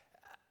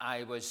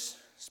I was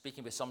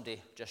speaking with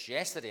somebody just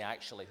yesterday,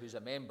 actually, who's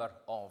a member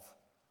of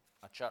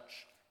a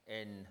church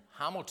in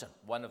Hamilton,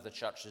 one of the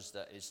churches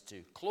that is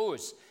to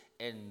close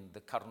in the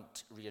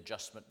current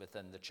readjustment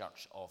within the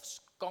Church of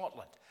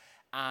Scotland.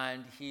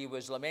 And he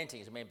was lamenting,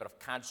 he's a member of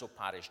Cadsall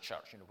Parish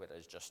Church, where it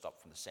is just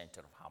up from the centre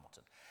of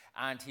Hamilton.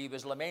 And he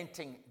was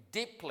lamenting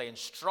deeply and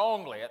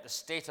strongly at the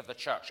state of the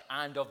church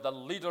and of the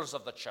leaders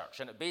of the church.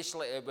 And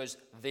it was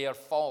their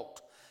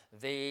fault.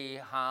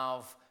 They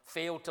have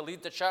failed to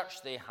lead the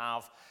church. They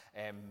have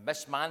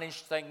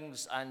mismanaged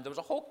things. And there was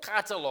a whole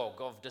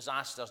catalogue of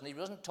disasters. And he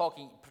wasn't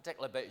talking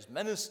particularly about his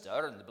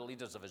minister and the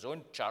leaders of his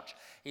own church.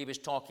 He was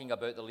talking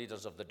about the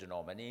leaders of the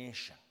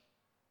denomination.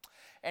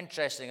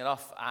 Interesting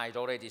enough, I'd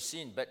already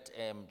seen, but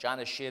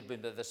Janice shared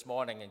with me this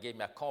morning and gave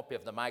me a copy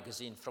of the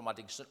magazine from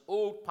Uddingston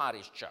Old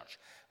Parish Church,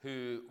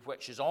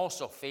 which is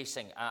also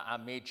facing a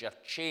major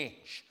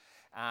change,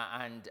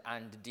 and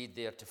indeed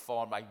they're to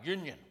form a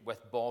union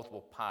with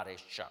Bothwell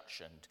Parish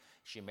Church. And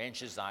she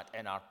mentions that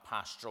in our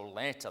pastoral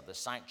letter. The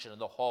sanctuary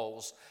and the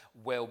halls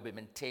will be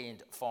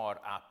maintained for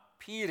a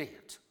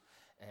period,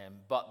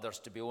 but there's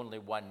to be only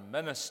one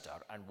minister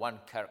and one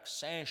kirk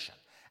session.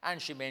 And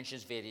she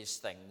mentions various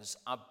things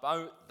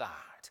about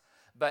that.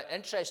 But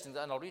interesting,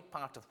 and I'll read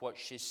part of what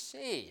she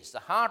says. The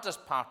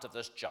hardest part of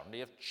this journey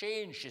of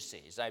change, she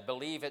says, I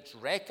believe it's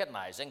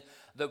recognizing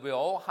that we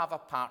all have a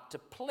part to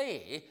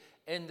play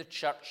in the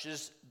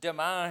church's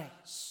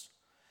demise.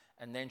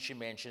 And then she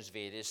mentions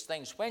various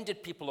things. When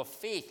did people of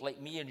faith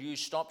like me and you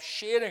stop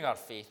sharing our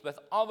faith with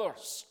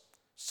others?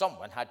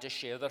 Someone had to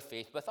share their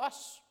faith with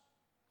us.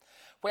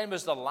 When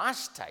was the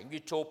last time you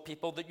told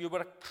people that you were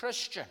a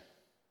Christian?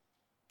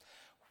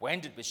 When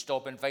did we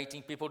stop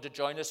inviting people to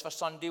join us for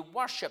Sunday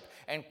worship,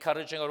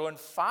 encouraging our own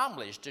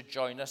families to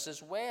join us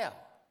as well?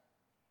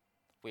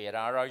 Where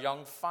are our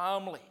young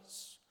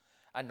families?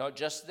 And not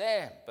just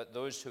them, but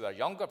those who are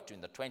younger,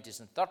 between their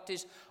 20s and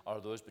 30s, or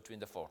those between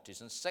the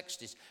 40s and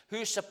 60s.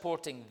 Who's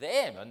supporting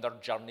them in their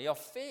journey of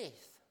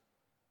faith?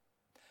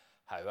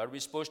 How are we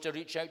supposed to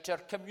reach out to our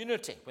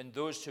community when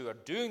those who are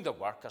doing the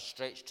work are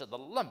stretched to the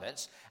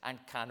limits and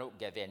cannot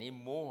give any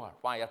more?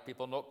 Why are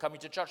people not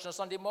coming to church on a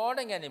Sunday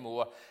morning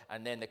anymore?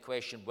 And then the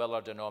question, will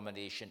our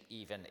denomination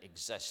even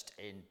exist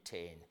in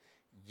 10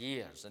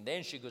 years? And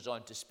then she goes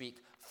on to speak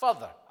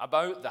further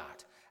about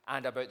that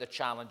and about the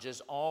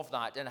challenges of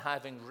that. And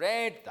having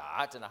read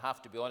that, and I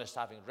have to be honest,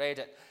 having read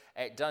it,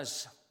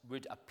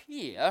 would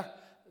appear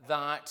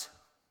that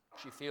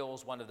she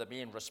feels one of the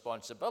main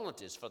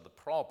responsibilities for the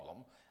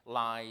problem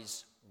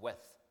lies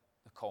with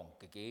the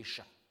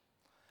congregation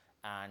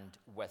and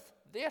with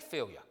their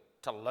failure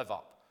to live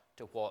up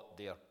to what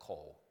they're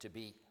called to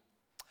be.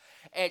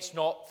 It's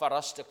not for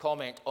us to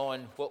comment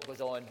on what goes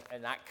on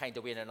in that kind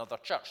of way in another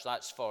church.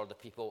 That's for the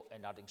people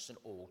in Uddingston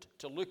Old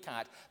to look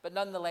at. But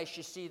nonetheless,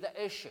 you see the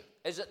issue.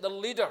 Is it the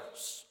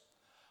leaders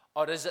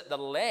or is it the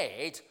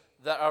led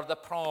that are the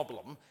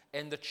problem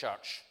in the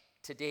church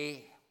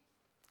today?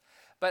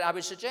 But I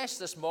would suggest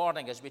this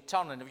morning as we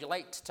turn, and if you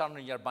like to turn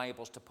in your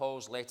Bibles to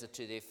Paul's letter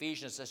to the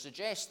Ephesians, I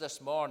suggest this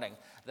morning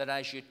that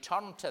as you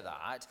turn to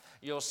that,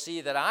 you'll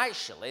see that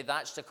actually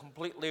that's the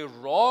completely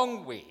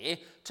wrong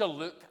way to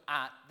look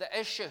at the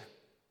issue.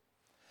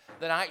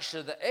 That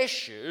actually the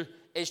issue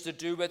is to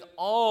do with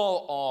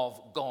all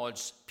of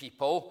God's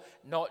people,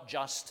 not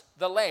just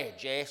the led.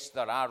 Yes,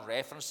 there are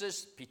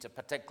references. Peter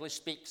particularly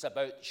speaks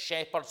about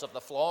shepherds of the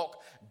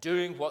flock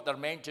doing what they're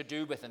meant to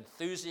do with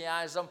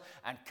enthusiasm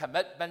and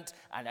commitment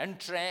and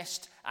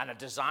interest and a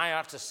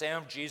desire to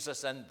serve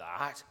Jesus in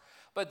that.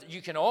 But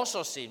you can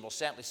also see, and we'll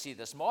certainly see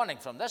this morning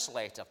from this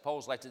letter,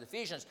 Paul's letter to the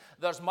Ephesians,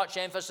 there's much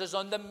emphasis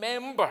on the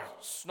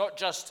members, not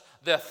just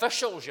the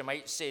officials, you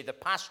might say, the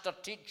pastor,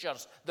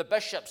 teachers, the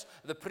bishops,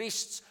 the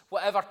priests,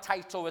 whatever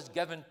title is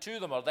given to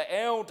them, or the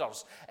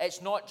elders.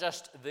 It's not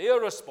just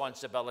their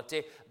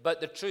responsibility, but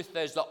the truth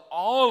is that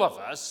all of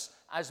us,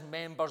 as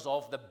members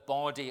of the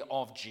body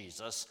of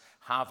Jesus,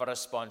 have a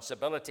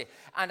responsibility.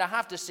 And I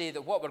have to say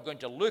that what we're going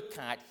to look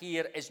at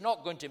here is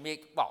not going to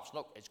make,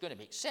 it's going to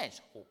make sense,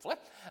 hopefully,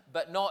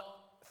 but not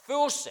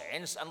full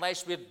sense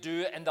unless we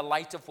do it in the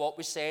light of what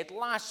we said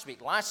last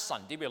week. Last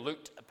Sunday, we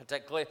looked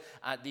particularly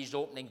at these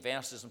opening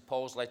verses in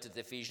Paul's letter to the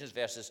Ephesians,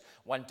 verses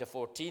 1 to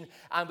 14,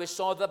 and we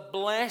saw the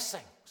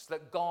blessings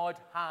that God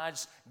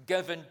has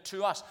given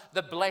to us,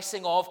 the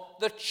blessing of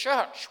the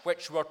church,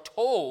 which we're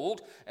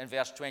told in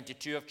verse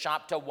 22 of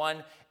chapter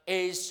 1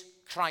 is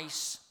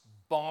Christ's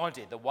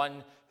body, the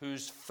one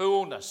whose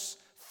fullness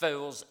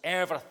fills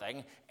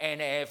everything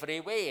in every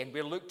way. And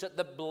we looked at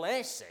the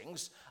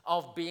blessings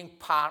of being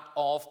part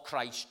of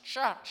Christ's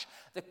church.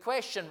 The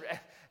question,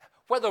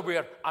 whether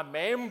we're a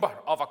member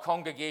of a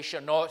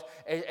congregation or not,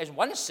 in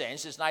one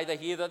sense, is neither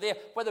here nor there.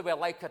 Whether we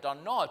like it or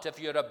not, if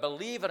you're a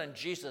believer in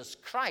Jesus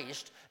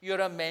Christ,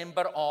 you're a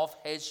member of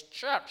his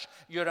church.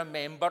 You're a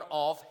member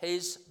of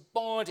his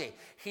body.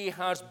 He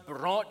has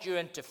brought you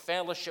into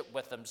fellowship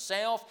with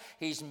himself.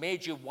 He's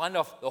made you one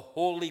of the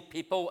holy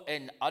people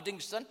in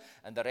Uddingston.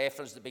 And the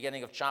reference at the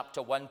beginning of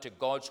chapter 1 to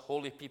God's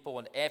holy people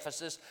in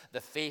Ephesus,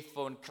 the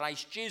faithful in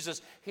Christ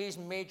Jesus. He's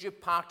made you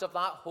part of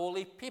that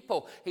holy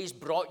people. He's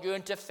brought you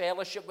into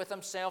fellowship with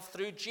himself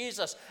through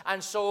Jesus.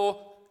 And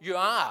so you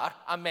are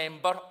a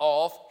member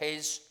of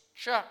his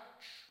church.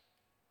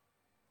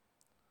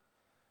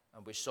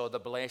 And we saw the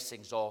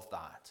blessings of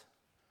that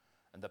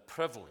and the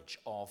privilege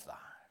of that.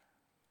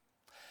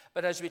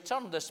 But as we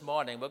turn this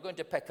morning, we're going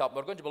to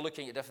be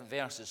looking at different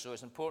verses, so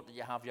it's important that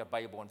you have your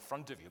Bible in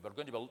front of you. We're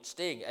going to be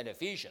staying in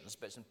Ephesians,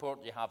 but it's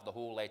important you have the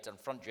whole letter in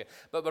front of you.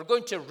 But we're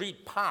going to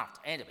read part,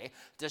 anyway,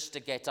 just to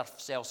get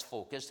ourselves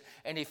focused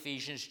in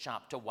Ephesians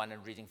chapter 1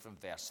 and reading from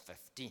verse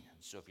 15.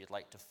 So if you'd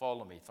like to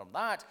follow me from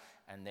that,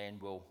 and then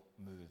we'll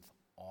move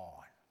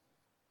on.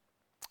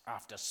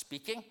 After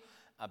speaking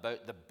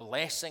about the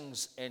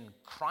blessings in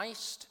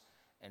Christ,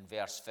 in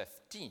verse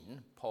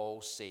 15,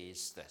 Paul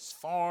says this: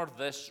 "For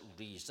this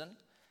reason,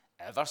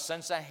 ever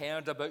since I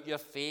heard about your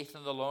faith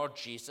in the Lord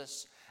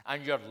Jesus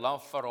and your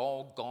love for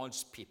all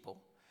God's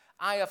people,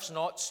 I have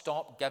not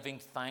stopped giving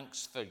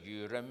thanks for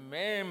you,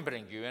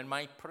 remembering you in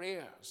my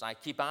prayers. I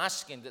keep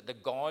asking that the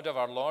God of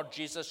our Lord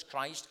Jesus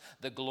Christ,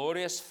 the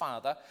glorious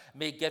Father,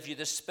 may give you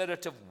the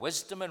spirit of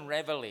wisdom and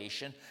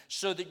revelation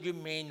so that you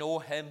may know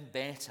him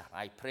better.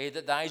 I pray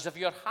that the eyes of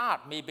your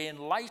heart may be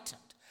enlightened,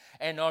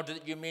 in order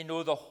that you may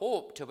know the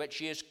hope to which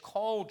he has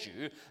called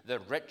you, the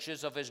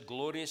riches of his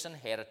glorious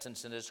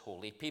inheritance in his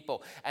holy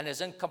people, and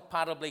his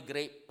incomparably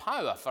great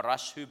power for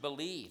us who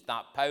believe.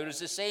 That power is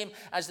the same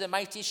as the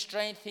mighty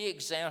strength he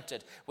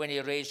exerted when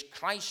he raised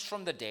Christ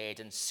from the dead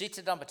and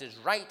seated him at his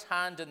right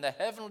hand in the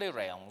heavenly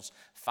realms,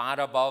 far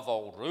above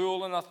all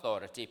rule and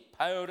authority,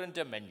 power and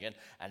dominion,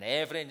 and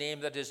every name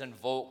that is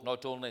invoked,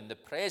 not only in the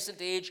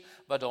present age,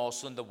 but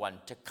also in the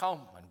one to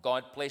come. And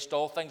God placed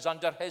all things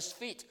under his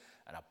feet,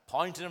 and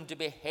appointed him to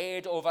be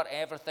head over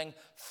everything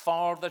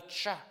for the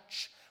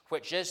church,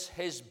 which is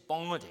his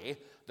body,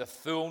 the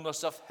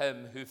fullness of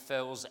him who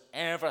fills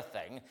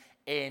everything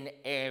in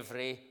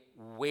every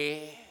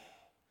way."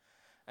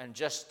 And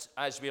just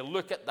as we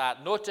look at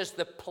that, notice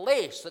the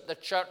place that the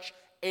church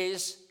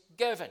is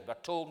given. We're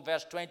told in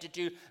verse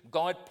 22,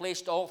 God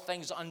placed all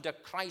things under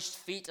Christ's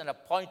feet and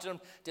appointed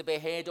him to be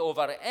head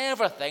over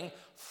everything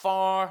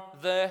for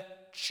the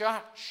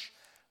church.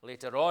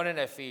 Later on in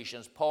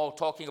Ephesians, Paul,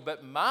 talking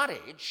about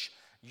marriage,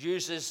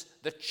 uses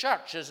the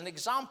church as an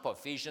example.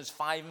 Ephesians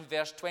 5 and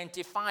verse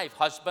 25,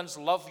 "Husbands,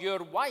 love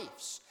your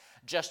wives,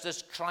 just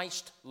as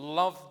Christ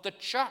loved the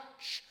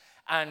church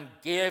and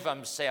gave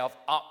himself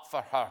up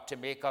for her to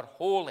make her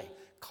holy,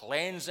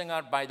 cleansing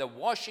her by the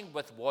washing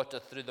with water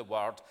through the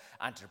word,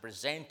 and to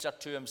present her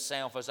to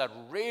himself as a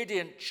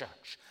radiant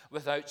church,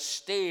 without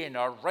stain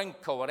or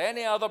wrinkle or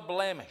any other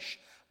blemish,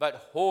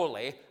 but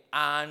holy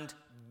and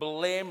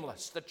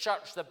blameless." The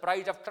church, the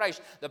bride of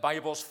Christ. The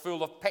Bible's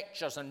full of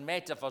pictures and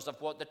metaphors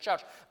of what the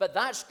church. But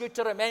that's good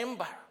to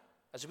remember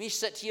as we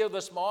sit here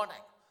this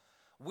morning.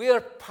 We're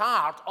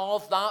part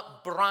of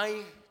that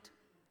bride.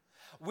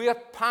 We're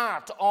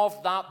part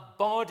of that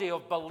body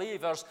of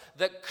believers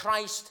that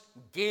Christ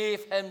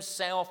gave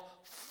himself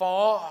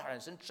for. And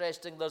it's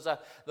interesting, there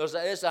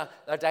is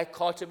a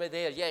dichotomy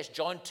there. Yes,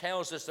 John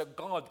tells us that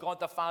God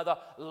the Father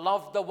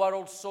loved the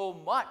world so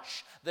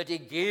much that he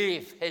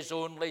gave his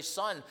only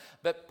Son.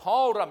 But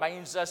Paul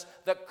reminds us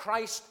that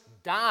Christ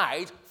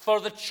died for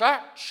the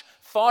church,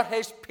 for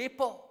his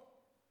people.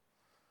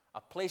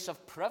 A place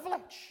of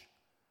privilege,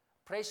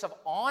 a place of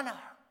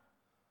honor,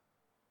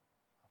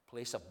 a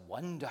place of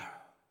wonder,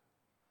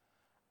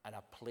 and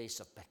a place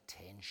of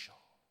potential.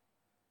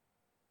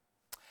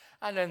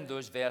 And in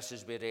those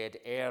verses we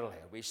read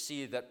earlier, we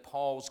see that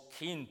Paul's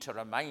keen to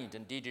remind,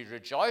 indeed he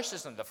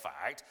rejoices in the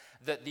fact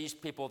that these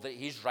people that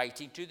he's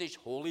writing to, these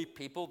holy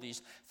people,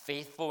 these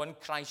faithful in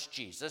Christ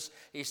Jesus,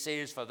 he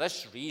says, "For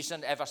this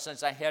reason, ever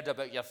since I heard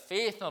about your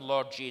faith in the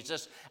Lord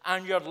Jesus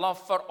and your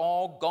love for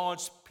all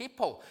God's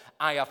people,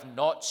 I have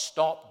not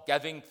stopped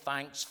giving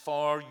thanks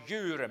for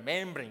you,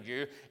 remembering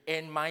you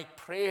in my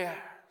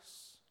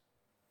prayers."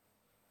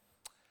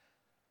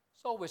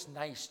 It's always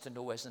nice to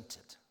know, isn't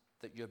it,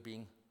 that you're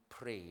being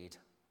prayed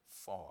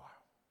for.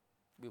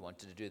 We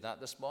wanted to do that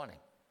this morning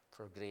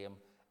for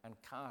Graham and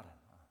Karen.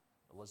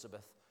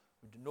 Elizabeth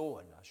would know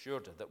and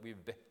assured her that we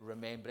would be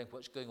remembering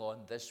what's going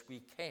on this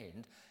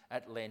weekend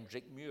at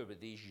Lendrick Muir with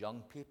these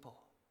young people.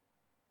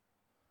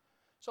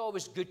 It's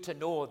always good to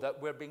know that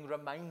we're being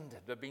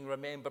reminded, we're being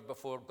remembered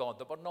before God,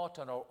 that we're not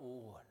on our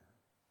own.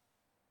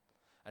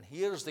 And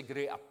here's the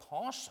great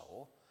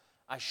apostle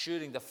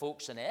assuring the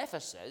folks in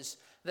Ephesus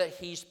that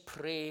he's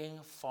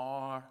praying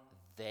for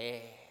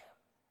them.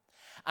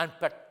 And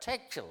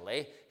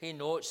particularly, he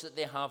notes that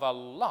they have a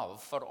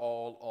love for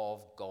all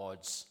of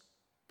God's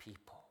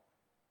people.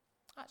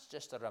 That's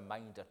just a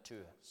reminder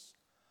to us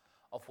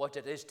of what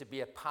it is to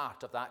be a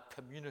part of that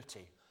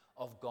community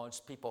of God's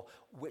people,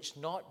 which is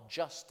not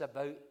just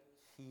about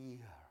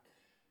here.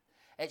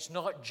 It's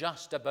not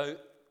just about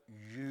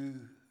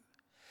you.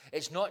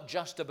 It's not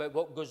just about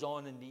what goes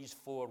on in these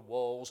four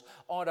walls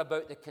or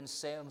about the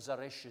concerns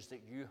or issues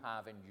that you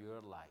have in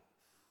your life.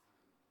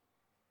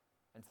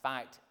 In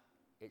fact,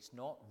 it's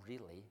not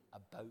really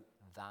about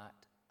that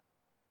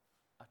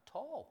at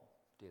all,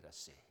 dare I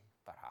say,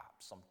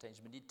 perhaps.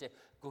 Sometimes we need to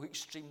go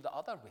extreme the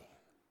other way.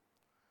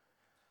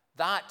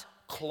 That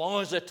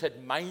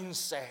closeted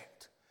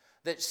mindset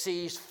that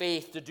sees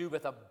faith to do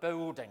with a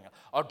building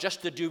or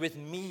just to do with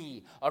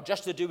me or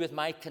just to do with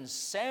my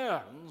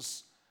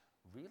concerns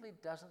really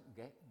doesn't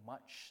get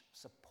much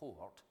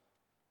support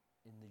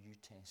in the New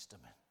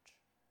Testament.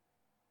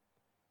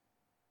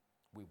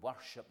 We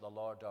worship the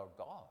Lord our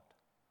God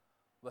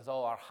with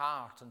all our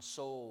heart and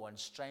soul and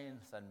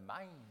strength and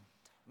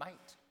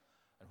might.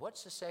 And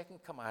what's the second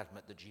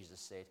commandment that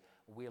Jesus said?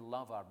 We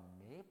love our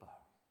neighbor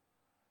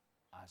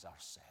as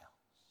ourselves.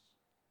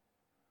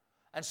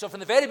 And so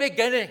from the very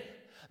beginning,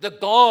 the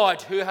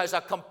God who has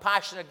a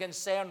compassion and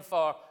concern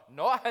for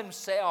not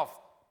himself,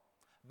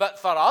 but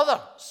for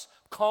others,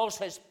 calls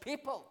his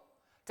people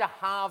to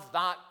have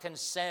that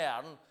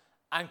concern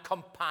and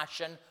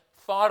compassion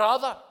for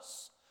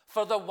others,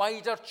 for the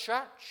wider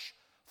church,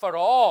 for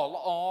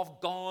all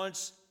of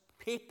God's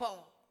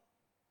people.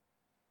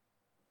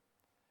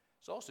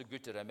 It's also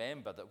good to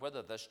remember that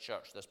whether this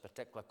church, this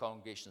particular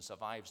congregation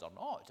survives or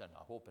not, and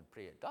I hope and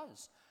pray it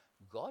does,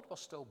 God will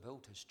still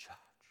build his church.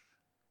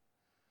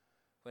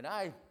 When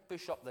I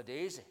push up the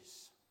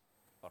daisies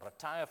or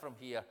retire from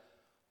here,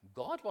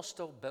 God will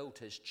still build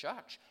his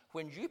church.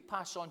 When you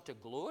pass on to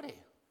glory,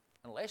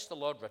 unless the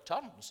Lord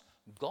returns,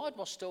 God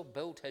will still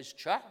build his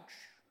church.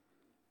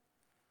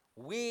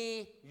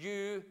 We,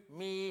 you,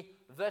 me,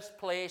 this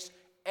place,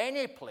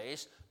 any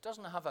place,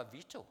 doesn't have a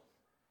veto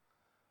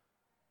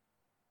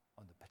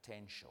on the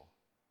potential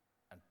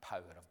and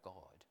power of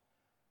God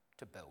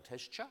to build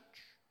his church.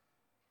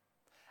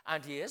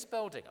 And he is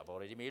building. I've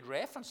already made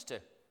reference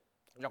to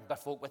younger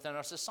folk within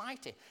our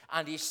society.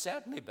 And he's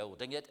certainly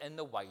building it in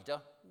the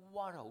wider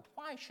world.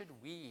 Why should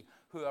we,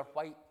 who are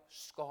white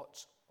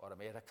Scots or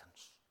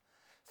Americans,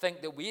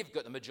 think that we've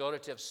got the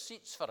majority of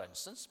seats, for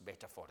instance,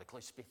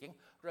 metaphorically speaking,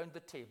 round the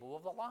table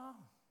of the Lamb?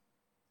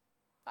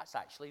 That's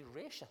actually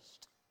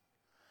racist.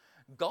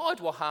 God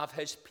will have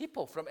his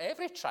people from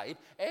every tribe,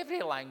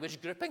 every language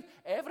grouping,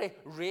 every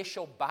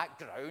racial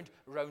background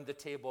round the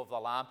table of the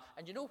Lamb.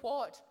 And you know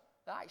what?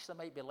 There actually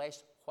might be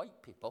less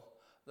white people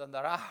than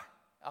there are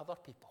other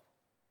people.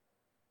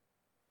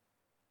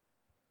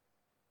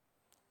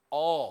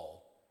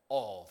 All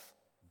of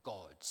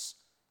God's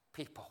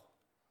people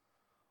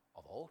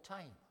of all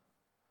time,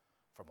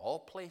 from all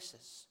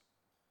places,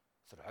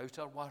 throughout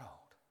our world.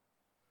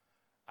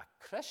 A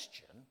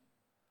Christian,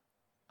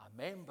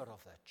 a member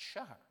of the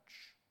church,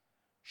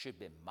 should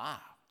be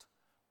marked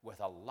with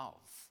a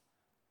love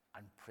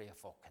and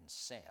prayerful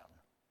concern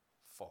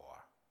for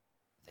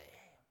them.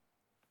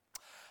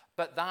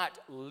 But that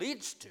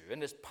leads to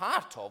and is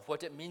part of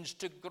what it means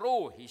to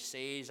grow. He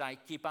says, I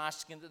keep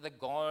asking that the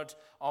God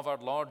of our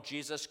Lord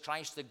Jesus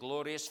Christ, the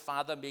glorious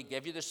Father, may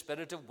give you the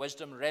spirit of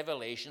wisdom,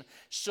 revelation,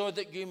 so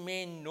that you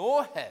may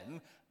know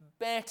him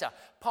better.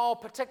 Paul,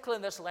 particularly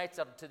in this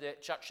letter to the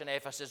church in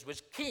Ephesus,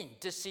 was keen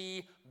to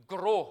see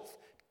growth,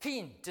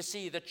 keen to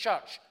see the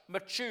church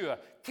mature,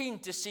 keen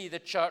to see the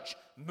church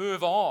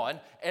move on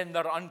in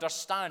their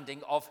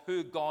understanding of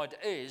who God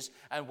is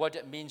and what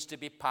it means to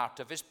be part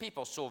of his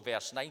people. So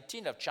verse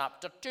 19 of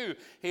chapter 2,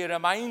 he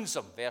reminds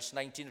them, verse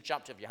 19 of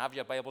chapter, if you have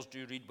your Bibles,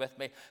 do read with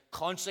me.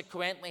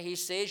 Consequently, he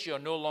says, you're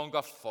no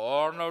longer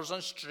foreigners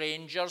and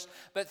strangers,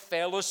 but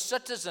fellow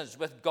citizens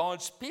with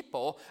God's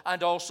people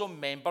and also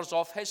members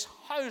of his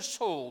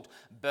household,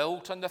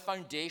 built on the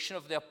foundation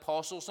of the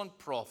apostles and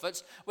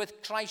prophets,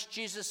 with Christ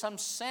Jesus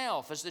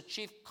himself as the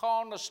chief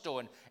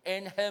cornerstone.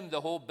 In him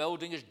the whole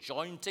building is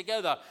joined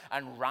together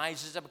and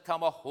rises to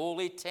become a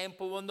holy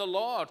temple in the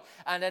Lord.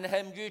 And in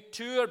him you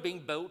too are being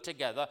built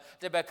together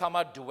to become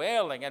a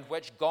dwelling in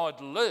which God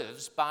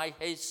lives by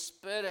his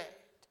Spirit.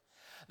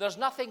 There's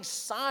nothing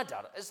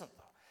sadder, isn't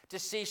there, to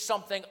see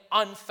something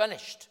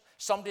unfinished.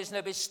 Somebody's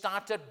maybe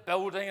started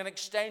building an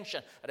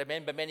extension. I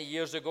remember many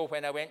years ago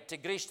when I went to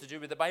Greece to do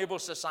with the Bible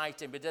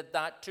Society, and we did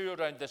that tour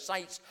around the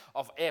sites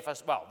of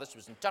Ephesus. Well, this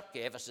was in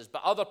Turkey, Ephesus,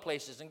 but other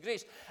places in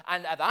Greece.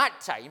 And at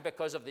that time,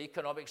 because of the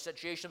economic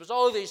situation, there was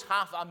all these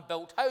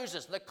half-unbuilt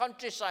houses in the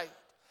countryside,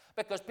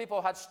 because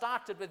people had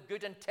started with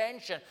good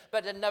intention,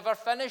 but had never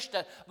finished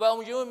it.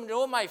 Well, you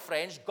know, my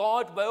friends,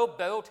 God will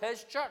build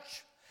his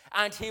church,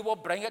 and he will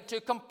bring it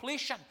to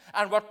completion.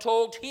 And we're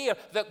told here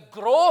that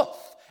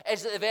growth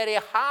is at the very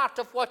heart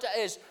of what it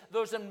is.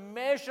 Those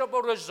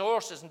immeasurable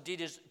resources.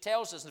 Indeed, it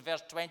tells us in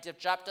verse 20 of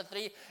chapter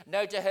 3,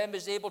 now to him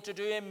is able to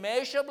do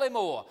immeasurably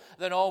more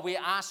than all we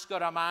ask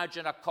or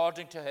imagine,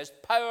 according to his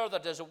power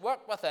that is at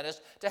work within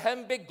us. To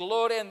him be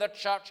glory in the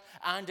church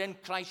and in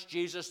Christ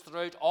Jesus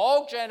throughout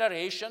all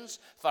generations,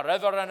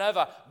 forever and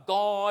ever.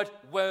 God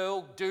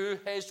will do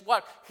his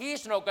work.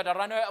 He's not going to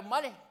run out of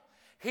money.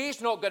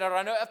 He's not going to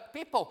run out of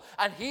people,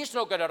 and he's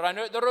not going to run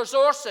out of the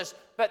resources.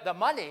 But the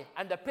money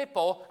and the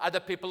people are the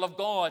people of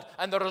God,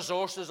 and the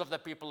resources of the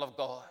people of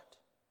God.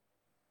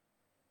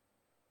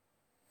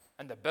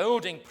 And the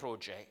building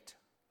project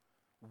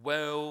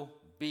will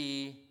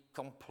be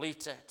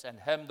completed. In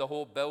him the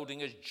whole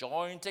building is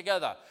joined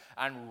together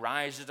and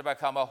rises to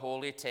become a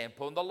holy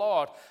temple in the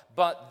Lord.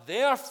 But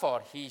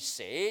therefore, he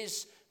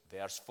says,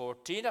 verse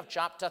 14 of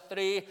chapter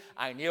 3,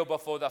 I kneel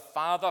before the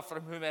Father,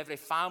 from whom every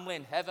family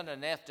in heaven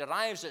and earth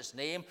derives its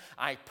name.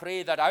 I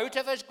pray that out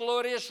of his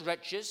glorious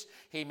riches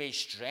he may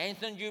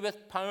strengthen you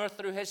with power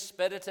through his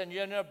Spirit in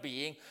your inner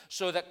being,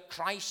 so that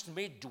Christ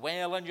may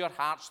dwell in your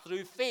hearts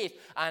through faith.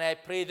 And I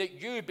pray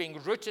that you,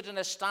 being rooted and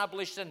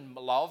established in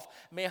love,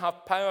 may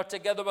have power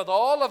together with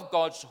all of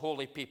God's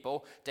holy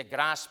people to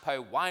grasp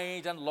how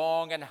wide and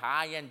long and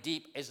high and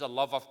deep is the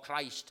love of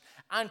Christ,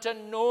 and to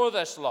know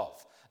this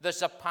love that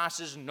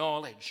surpasses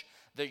knowledge,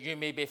 that you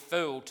may be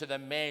filled to the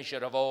measure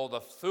of all the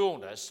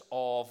fullness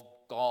of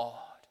God.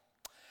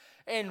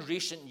 In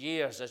recent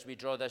years, as we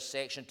draw this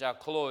section to a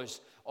close,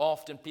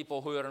 often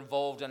people who are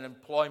involved in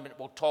employment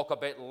will talk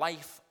about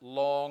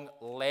lifelong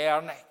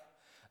learning,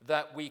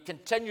 that we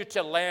continue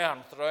to learn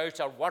throughout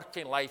our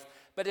working life.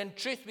 But in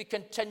truth, we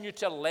continue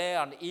to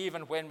learn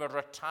even when we're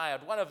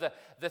retired. One of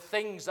the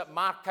things that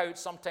mark out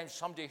sometimes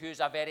somebody who's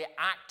a very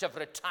active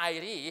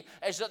retiree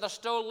is that they're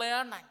still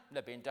learning.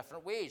 Maybe in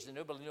different ways. They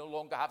no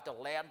longer have to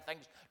learn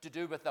things to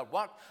do with their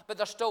work, but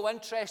they're still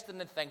interested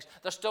in things.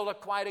 They're still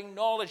acquiring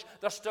knowledge.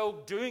 They're still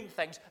doing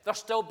things. They're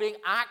still being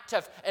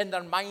active in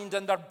their mind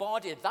and their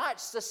body.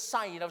 That's the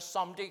sign of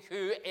somebody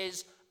who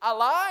is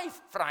alive,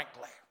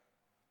 frankly.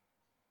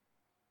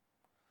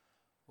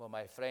 Well,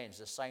 my friends,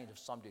 the sign of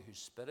somebody who's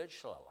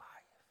spiritually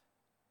alive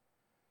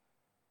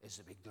is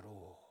that we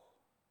grow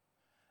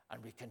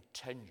and we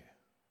continue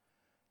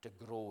to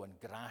grow in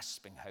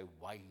grasping how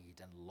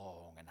wide and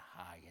long and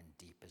high and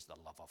deep is the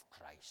love of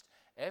Christ.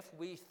 If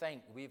we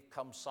think we've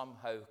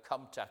somehow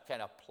come to a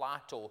kind of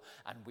plateau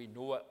and we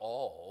know it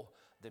all,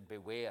 then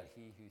beware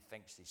he who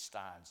thinks he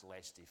stands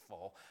lest he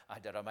fall. I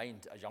had to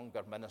remind a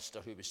younger minister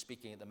who was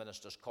speaking at the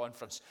ministers'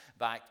 conference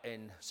back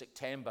in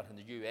September in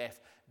the UF,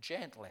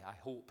 gently, I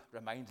hope,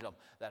 reminded him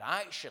that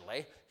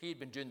actually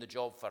he'd been doing the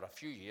job for a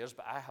few years,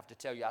 but I have to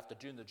tell you, after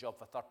doing the job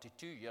for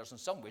 32 years, in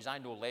some ways I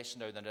know less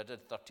now than I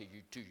did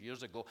 32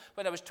 years ago.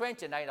 When I was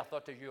 29, I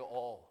thought of you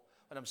all.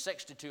 When I'm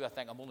 62, I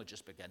think I'm only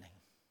just beginning.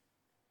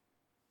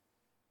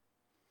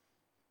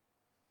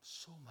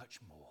 So much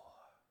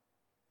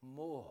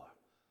more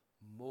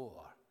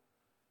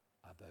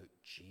about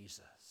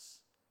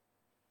Jesus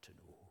to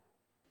know.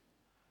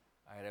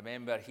 I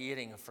remember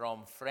hearing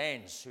from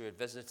friends who had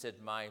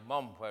visited my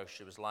mum while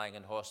she was lying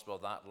in hospital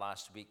that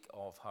last week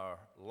of her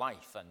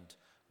life and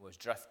was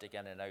drifting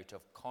in and out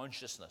of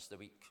consciousness. The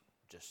week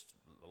just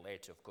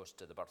led, of course,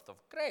 to the birth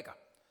of Gregor.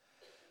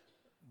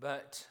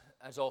 But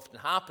as often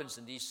happens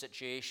in these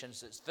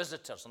situations, it's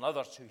visitors and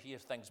others who hear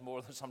things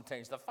more than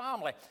sometimes the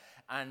family.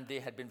 And they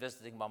had been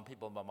visiting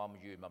people my mum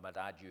knew, my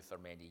dad knew for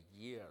many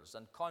years.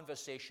 And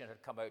conversation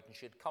had come out, and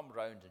she had come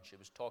round and she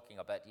was talking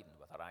a bit, even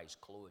with her eyes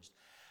closed.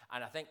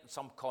 And I think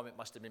some comment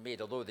must have been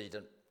made, although they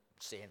didn't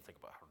say anything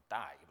about her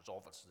dying. It was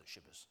obvious that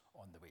she was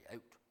on the way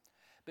out.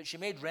 But she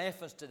made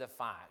reference to the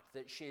fact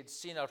that she had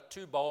seen her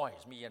two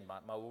boys, me and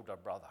my older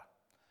brother,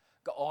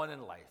 get on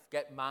in life,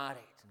 get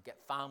married and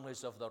get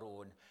families of their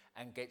own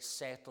and get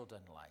settled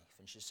in life.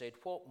 And she said,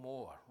 what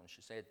more? And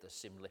she said this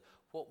seemingly,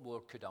 what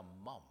more could a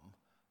mum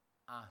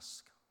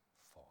ask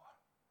for?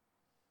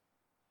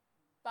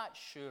 That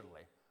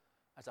surely,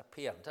 as a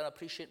parent, and I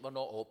appreciate we're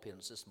not all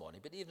parents this morning,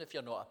 but even if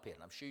you're not a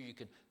parent, I'm sure you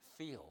can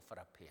feel for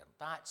a parent.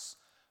 That's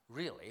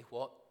really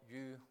what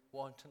you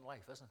want in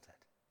life, isn't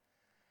it?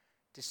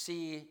 To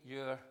see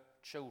your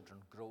children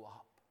grow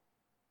up.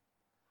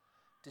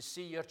 To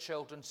see your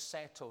children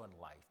settle in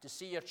life, to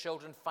see your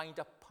children find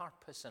a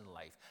purpose in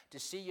life, to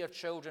see your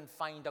children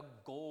find a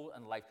goal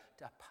in life,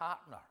 to a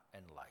partner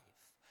in life,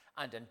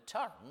 and in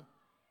turn,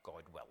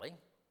 God willing,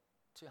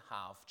 to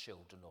have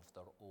children of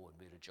their own.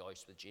 We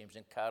rejoiced with James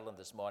and Carolyn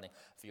this morning.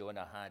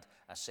 Fiona had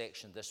a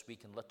section this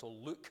week, and little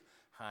Luke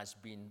has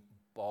been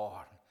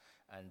born.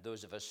 And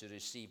those of us who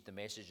received the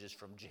messages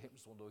from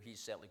James will know he's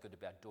certainly going to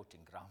be a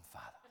doting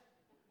grandfather.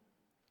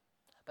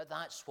 But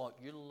that's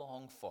what you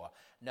long for.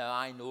 Now,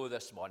 I know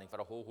this morning, for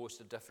a whole host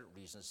of different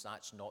reasons,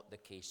 that's not the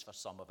case for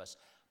some of us.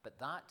 But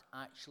that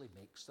actually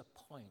makes the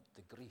point.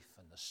 The grief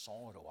and the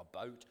sorrow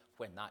about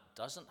when that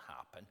doesn't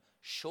happen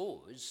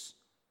shows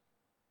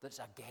that it's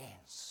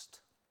against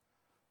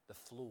the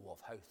flow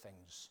of how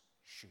things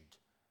should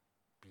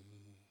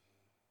be.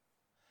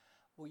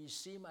 Well, you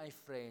see, my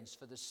friends,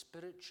 for the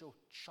spiritual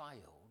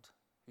child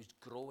who's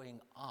growing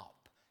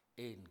up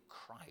in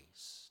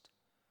Christ,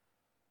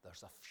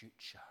 there's a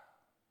future.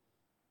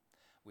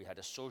 We had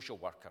a social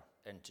worker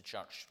into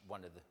church,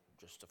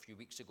 just a few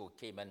weeks ago,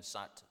 came in,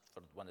 sat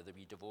for one of the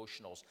wee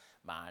devotionals,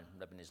 man,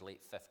 maybe in his late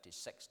 50s,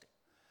 60.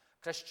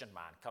 Christian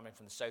man, coming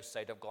from the south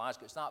side of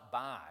Glasgow. It's not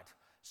bad.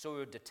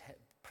 So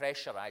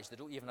pressurized. They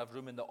don't even have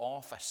room in the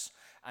office,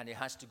 and he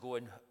has to go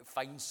and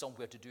find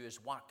somewhere to do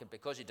his work. And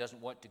because he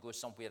doesn't want to go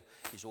somewhere,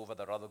 he's over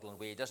the Rutherglen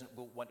way. He doesn't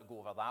want to go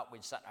over that way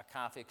and sit in a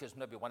cafe because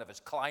maybe one of his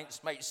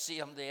clients might see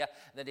him there.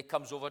 And then he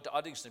comes over to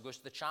Uddingston and goes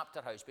to the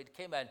chapter house. But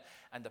he came in,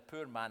 and the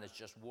poor man is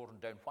just worn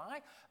down.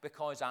 Why?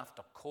 Because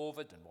after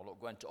COVID, and we'll not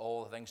go into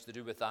all the things to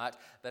do with that,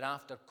 but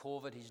after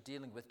COVID, he's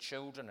dealing with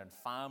children and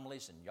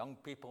families and young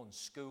people in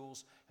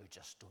schools who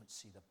just don't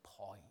see the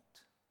point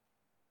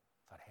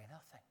for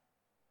anything.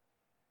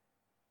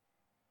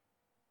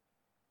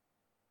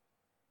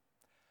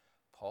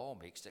 Paul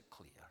makes it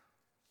clear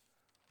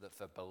that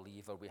for a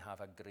believer we have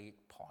a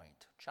great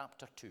point.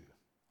 Chapter 2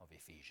 of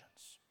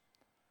Ephesians.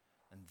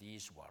 And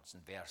these words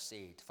in verse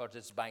 8, "For it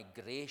is by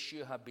grace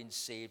you have been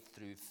saved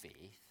through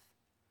faith,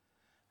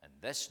 and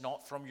this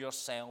not from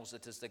yourselves,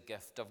 it is the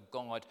gift of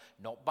God,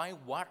 not by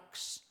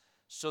works,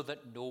 so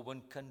that no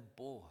one can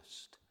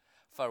boast.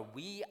 For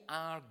we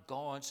are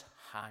God's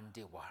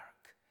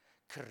handiwork,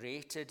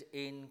 created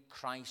in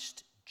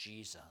Christ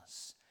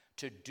Jesus,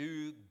 to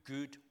do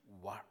good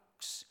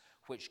works,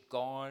 which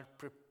God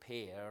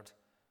prepared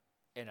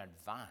in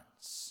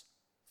advance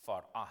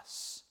for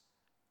us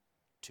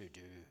to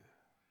do."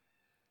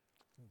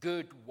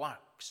 Good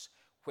works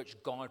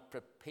which God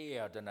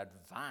prepared in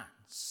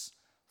advance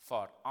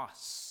for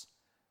us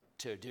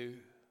to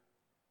do.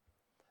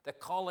 The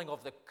calling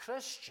of the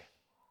Christian,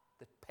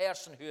 the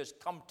person who has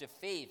come to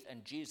faith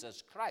in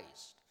Jesus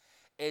Christ,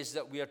 is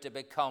that we are to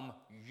become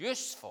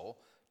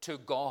useful to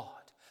God.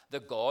 The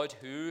God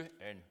who,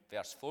 in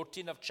verse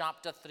 14 of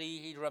chapter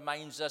 3, he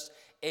reminds us,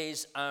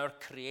 is our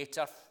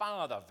Creator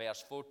Father.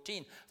 Verse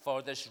 14,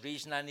 "For this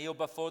reason I kneel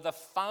before the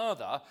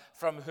Father,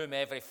 from whom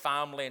every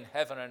family in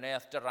heaven and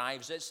earth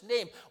derives its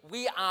name."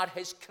 We are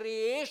his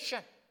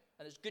creation,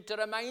 and it's good to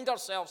remind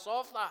ourselves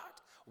of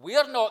that.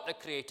 We're not the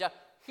Creator,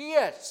 he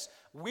is.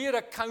 We're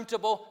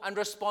accountable and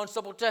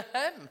responsible to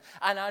him.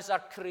 And as our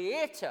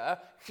Creator,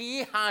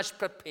 he has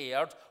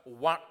prepared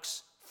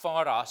works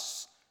for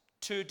us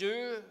to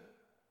do.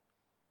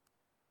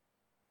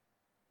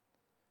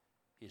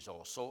 He's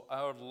also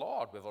our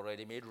Lord. We've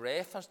already made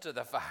reference to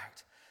the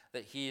fact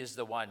that he is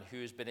the one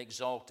who's been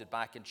exalted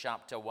back in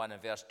chapter 1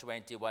 and verse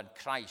 21.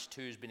 Christ,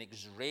 who's been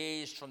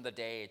raised from the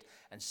dead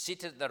and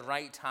seated at the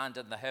right hand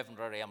in the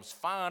heavenly realms,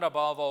 far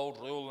above all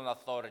rule and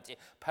authority,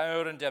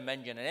 power and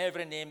dominion, and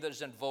every name that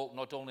is invoked,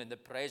 not only in the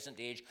present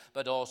age,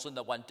 but also in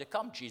the one to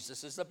come.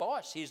 Jesus is the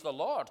boss. He's the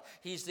Lord.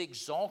 He's the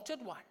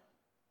exalted one.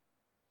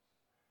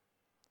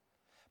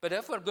 But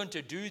if we're going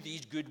to do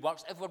these good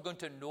works, if we're going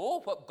to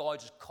know what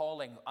God's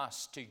calling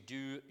us to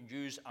do,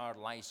 use our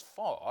lives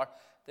for,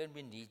 then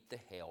we need the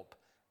help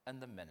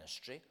and the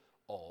ministry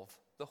of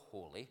the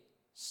Holy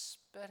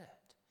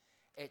Spirit.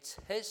 It's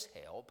his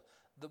help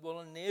that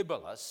will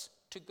enable us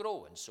to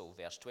grow. And so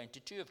verse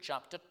 22 of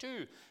chapter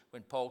 2,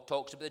 when Paul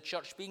talks about the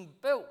church being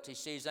built, he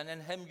says, "And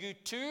in him you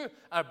too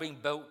are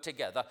being built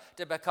together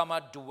to become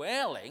a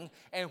dwelling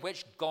in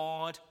which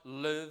God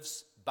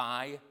lives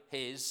by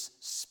his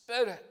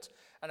Spirit."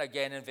 And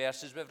again in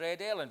verses we've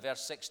read earlier, in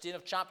verse 16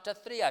 of chapter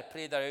 3, "I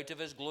pray that out of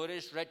his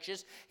glorious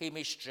riches he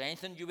may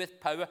strengthen you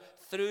with power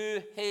through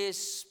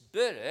his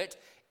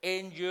Spirit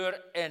in your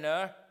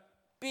inner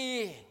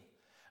being."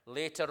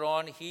 Later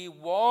on he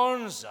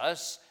warns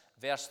us,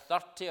 verse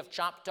 30 of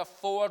chapter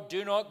 4,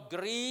 "Do not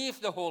grieve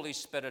the Holy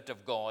Spirit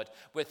of God,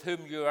 with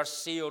whom you are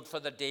sealed for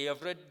the day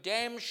of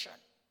redemption."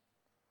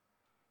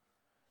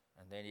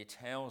 And then he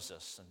tells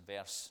us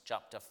in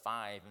chapter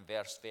 5 and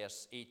verse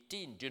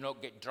 18, "Do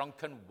not get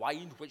drunk on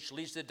wine, which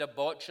leads to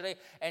debauchery.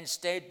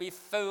 Instead, be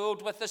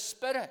filled with the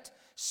Spirit,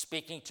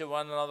 speaking to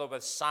one another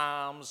with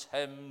psalms,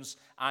 hymns,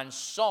 and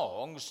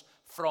songs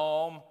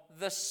from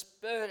the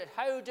Spirit."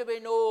 How do we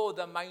know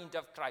the mind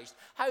of Christ?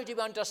 How do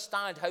we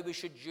understand how we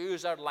should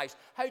use our lives?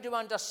 How do we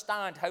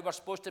understand how we're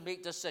supposed to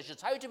make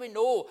decisions? How do we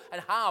know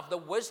and have the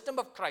wisdom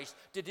of Christ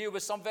to deal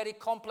with some very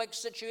complex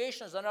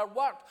situations in our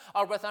work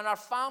or within our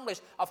families,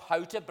 of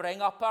how to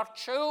bring up our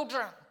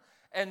children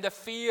in the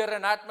fear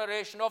and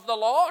admiration of the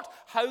Lord?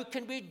 How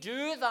can we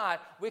do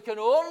that? We can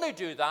only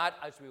do that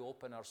as we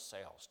open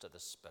ourselves to the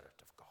Spirit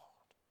of God,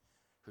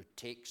 who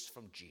takes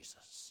from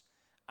Jesus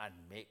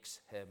and makes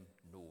him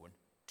known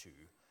to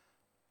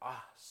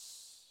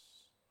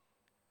us.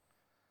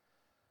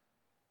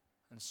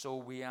 And so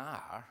we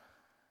are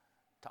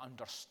to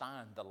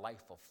understand the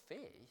life of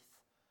faith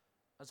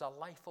as a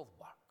life of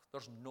work.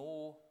 There's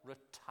no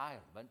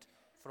retirement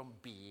from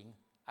being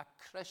a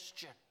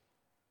Christian.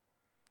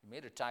 You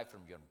may retire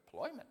from your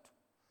employment,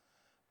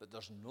 but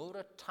there's no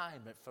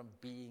retirement from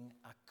being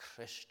a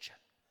Christian.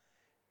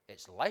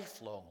 It's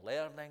lifelong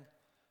learning,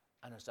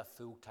 and it's a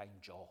full-time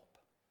job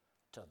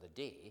till the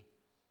day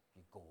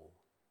you go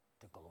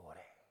to glory.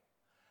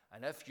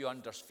 And if you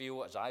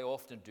feel, as I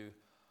often do,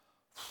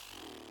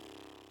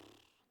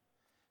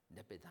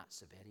 maybe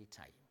that's the very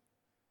time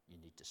you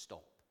need to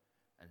stop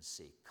and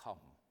say, "Come,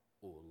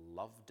 O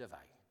love divine,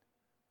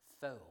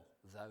 fill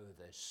thou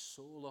this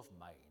soul of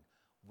mine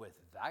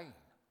with thine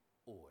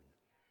own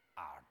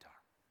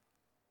ardor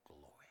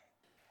glowing."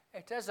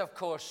 It is, of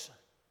course,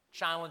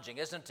 challenging,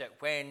 isn't it,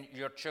 when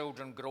your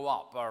children grow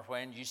up, or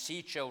when you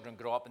see children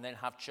grow up and then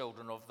have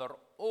children of their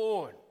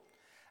own.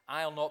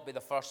 I'll not be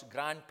the first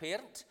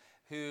grandparent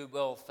who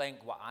will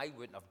think, well, I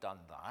wouldn't have done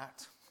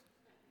that.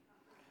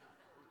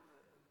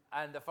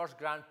 And the first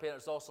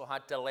grandparents also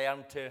had to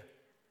learn to,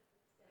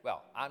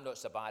 well, I'm not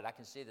so bad. I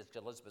can say this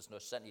because Elizabeth's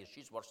not sitting here.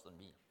 She's worse than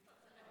me.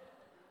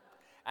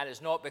 And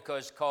it's not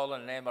because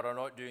Colin and Emma are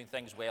not doing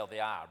things well, they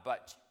are.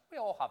 But we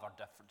all have our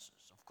differences.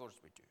 Of course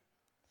we do.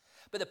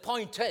 But the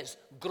point is,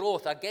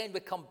 growth. Again,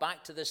 we come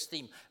back to this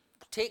theme.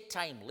 Take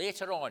time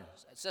later on.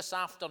 It's this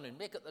afternoon.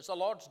 It's the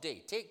Lord's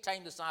Day. Take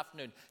time this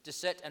afternoon to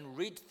sit and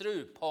read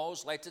through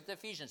Paul's letter to the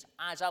Ephesians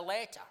as a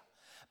letter.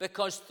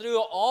 Because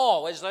through it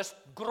all is this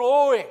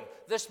growing,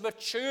 this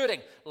maturing.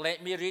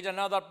 Let me read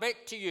another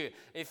bit to you.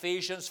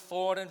 Ephesians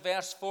 4 and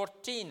verse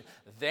 14.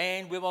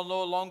 Then we will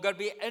no longer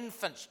be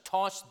infants,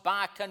 tossed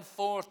back and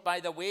forth by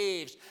the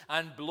waves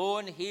and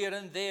blown here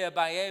and there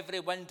by every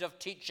wind of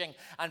teaching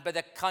and by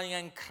the cunning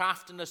and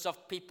craftiness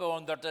of people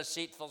and their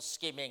deceitful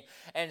scheming.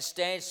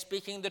 Instead,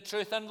 speaking the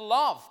truth in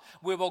love,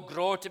 we will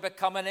grow to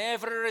become in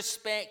every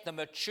respect the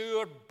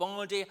mature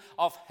body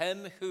of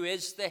him who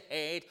is the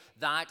head,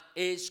 that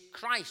is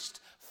Christ.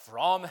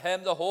 From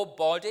him the whole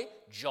body,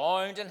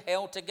 joined and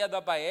held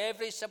together by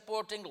every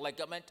supporting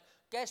ligament,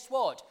 guess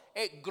what?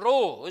 It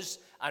grows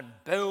and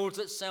builds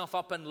itself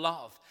up in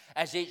love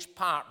as each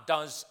part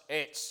does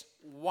its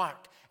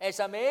work. It's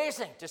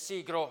amazing to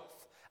see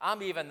growth.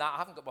 I'm even that.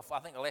 I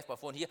think I left my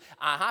phone here.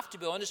 I have to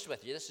be honest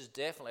with you. This is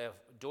definitely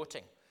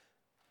doting.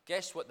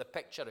 Guess what the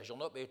picture is? You'll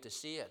not be able to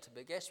see it,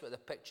 but guess what the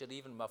picture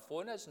even my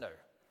phone is now?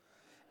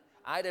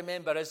 I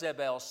remember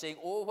Isabel saying,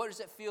 oh, what does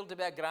it feel to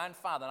be a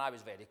grandfather? And I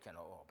was very kind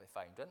of, oh, I'll be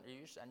fine, didn't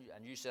you?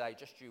 And you said,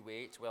 just you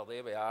wait. Well,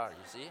 there we are,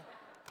 you see.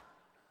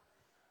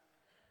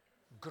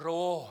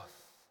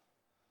 Growth.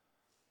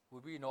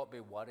 Would we not be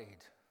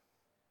worried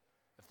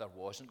if there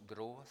wasn't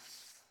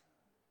growth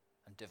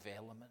and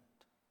development?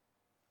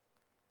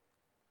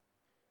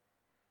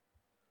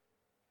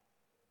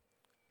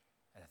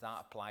 And if that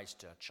applies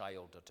to a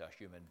child or to a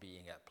human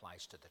being, it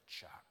applies to the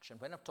church. And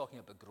when I'm talking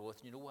about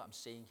growth, you know what I'm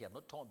saying here? I'm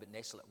not talking about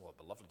necessarily, well,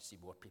 it'd be lovely to see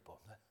more people,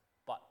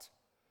 but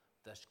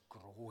this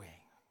growing,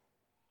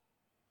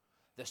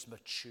 this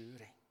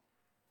maturing.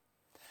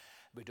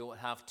 We don't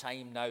have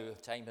time now,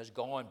 time has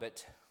gone,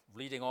 but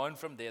reading on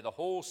from there, the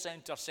whole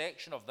center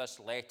section of this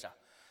letter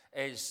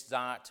is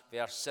that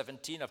verse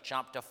 17 of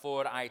chapter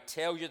 4, I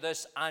tell you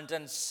this and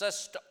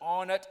insist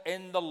on it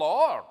in the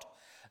Lord,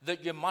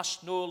 that you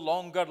must no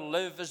longer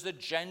live as the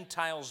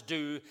Gentiles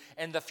do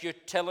in the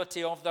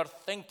futility of their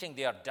thinking.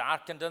 They are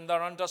darkened in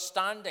their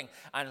understanding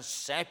and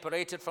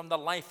separated from the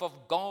life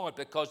of God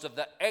because of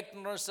the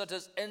ignorance that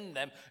is in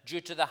them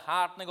due to the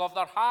hardening of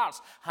their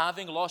hearts.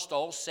 Having lost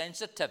all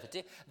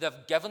sensitivity,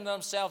 they've given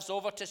themselves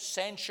over to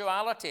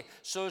sensuality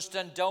so as to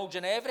indulge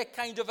in every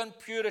kind of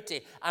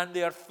impurity, and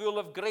they are full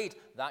of greed.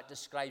 That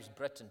describes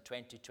Britain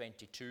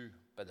 2022,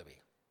 by the way.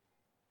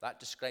 That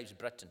describes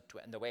Britain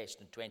in the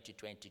West in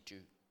 2022.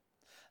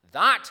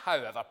 That,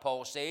 however,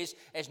 Paul says,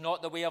 is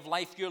not the way of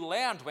life you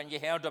learned when you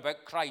heard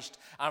about Christ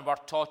and were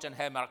taught in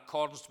him in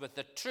accordance with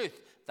the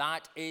truth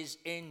that is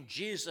in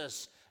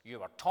Jesus. You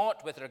were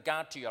taught with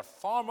regard to your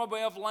former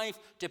way of life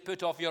to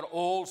put off your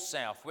old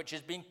self, which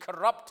has been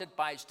corrupted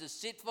by its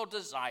deceitful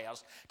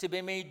desires, to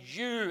be made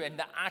new in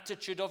the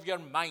attitude of your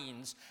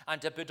minds, and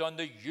to put on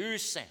the new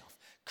self,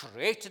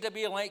 created to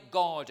be like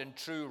God in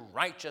true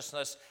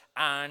righteousness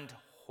and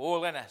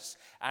holiness.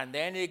 And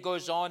then he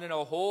goes on in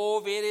a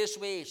whole various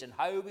ways in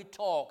how we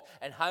talk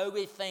and how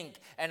we think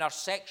and our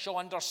sexual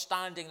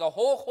understanding, the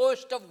whole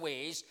host of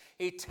ways.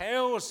 He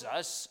tells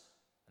us,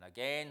 and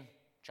again,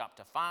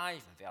 chapter 5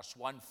 and verse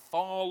 1,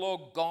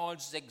 follow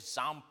God's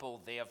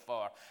example,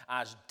 therefore,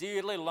 as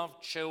dearly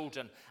loved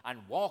children, and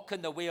walk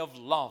in the way of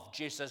love,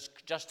 just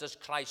as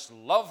Christ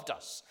loved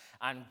us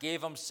and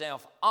gave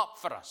himself up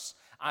for us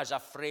as a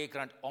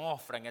fragrant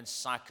offering and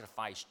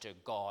sacrifice to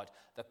God.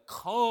 The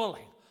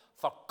calling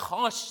for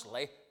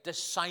costly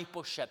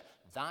discipleship.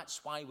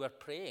 That's why we're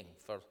praying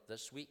for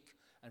this week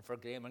and for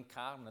Graham and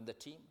Karen and the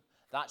team.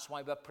 That's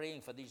why we're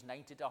praying for these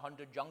 90 to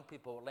 100 young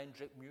people at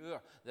Lendrick Muir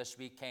this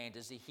weekend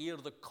as they hear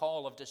the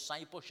call of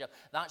discipleship.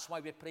 That's why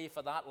we pray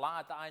for that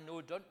lad that I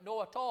don't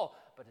know at all,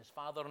 but his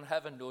Father in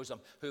heaven knows him,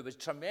 who was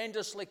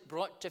tremendously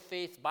brought to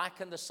faith back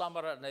in the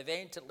summer at an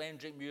event at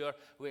Lendrick Muir.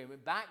 When he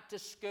went back to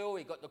school,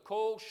 he got the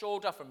cold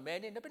shoulder from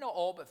many, maybe not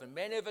all, but from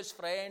many of his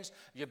friends.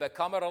 You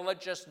become a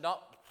religious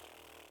nut.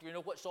 You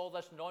know, what's all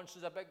this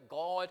nonsense about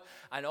God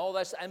and all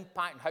this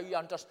impact and how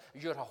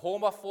you're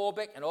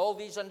homophobic and all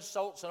these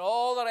insults and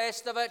all the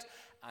rest of it.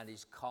 And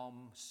he's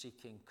come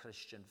seeking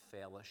Christian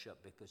fellowship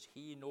because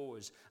he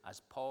knows, as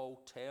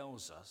Paul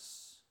tells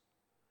us,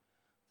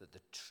 that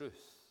the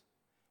truth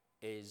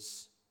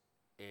is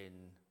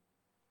in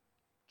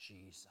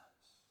Jesus.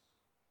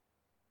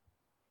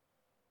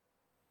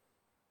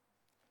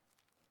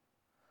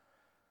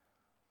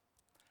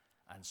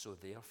 And so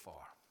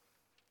therefore,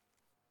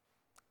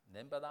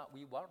 remember that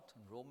wee word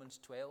in Romans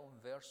 12,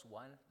 verse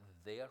 1?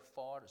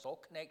 Therefore, it's all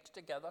connected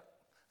together.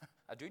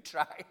 I do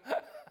try.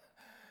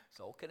 It's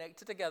all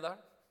connected together.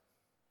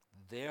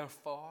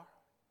 Therefore,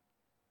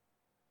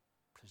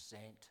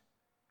 present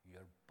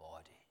your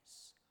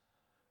bodies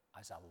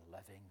as a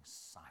living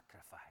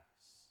sacrifice,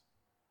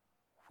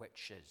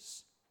 which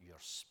is your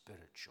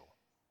spiritual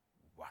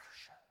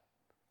worship.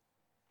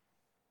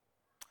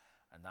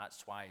 And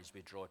that's why, as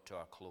we draw to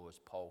our close,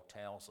 Paul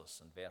tells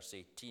us in verse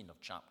 18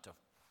 of chapter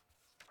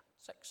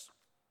 6,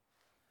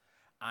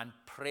 and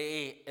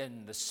pray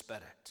in the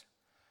Spirit,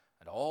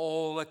 at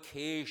all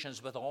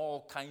occasions with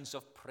all kinds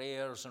of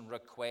prayers and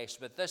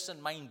requests. With this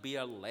in mind, be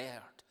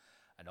alert,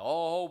 and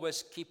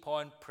always keep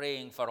on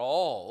praying for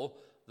all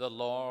the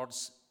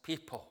Lord's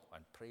people.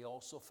 And pray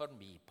also for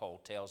me,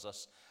 Paul tells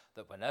us,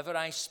 that whenever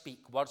I speak,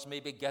 words may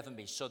be given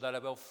me, so that I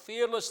will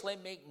fearlessly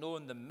make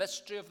known the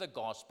mystery of the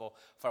gospel,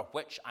 for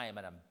which I am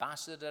an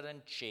ambassador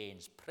in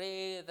chains.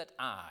 Pray that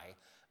I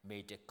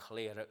may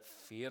declare it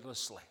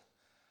fearlessly,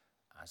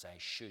 as I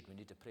should. We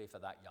need to pray for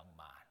that young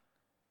man,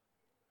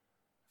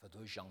 for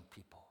those young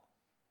people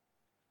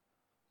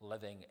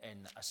living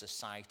in a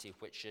society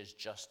which is,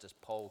 just as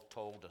Paul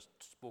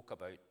spoke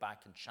about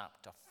back in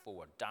chapter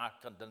 4,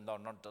 darkened in their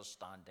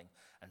understanding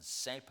and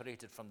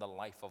separated from the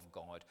life of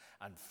God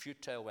and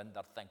futile in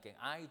their thinking.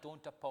 I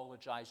don't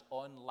apologize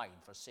online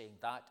for saying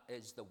that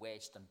is the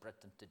West and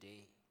Britain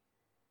today.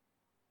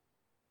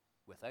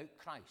 Without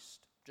Christ,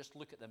 just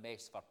look at the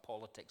mess of our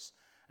politics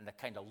and the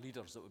kind of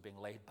leaders that we're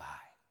being led by.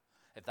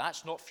 If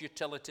that's not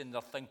futility in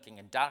their thinking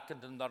and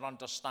darkened in their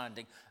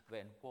understanding,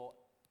 then what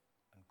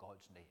in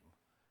God's name is?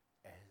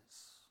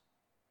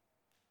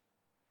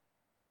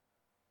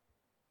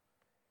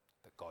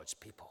 But God's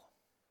people,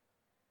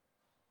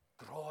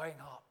 growing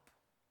up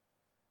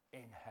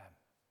in Him,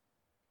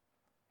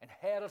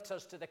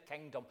 inheritors to the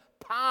kingdom,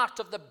 part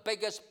of the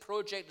biggest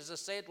project, as I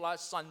said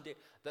last Sunday,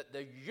 that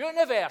the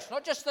universe,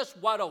 not just this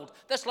world,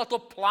 this little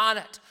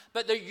planet,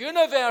 but the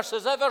universe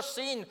has ever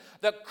seen,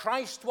 that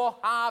Christ will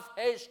have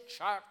His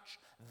church,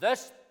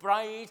 this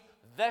bride,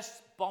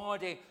 this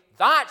body.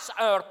 That's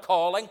our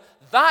calling,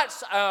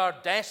 that's our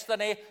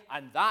destiny,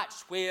 and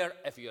that's where,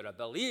 if you're a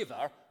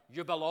believer,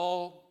 you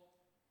belong.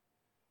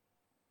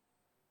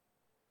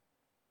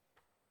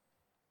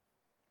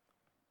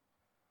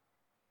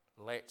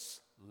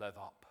 Let's live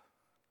up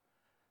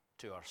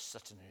to our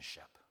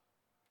citizenship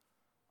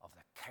of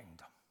the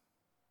kingdom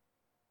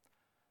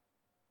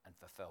and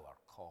fulfill our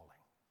calling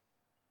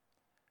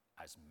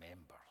as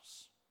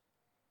members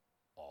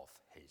of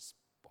His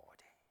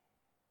body.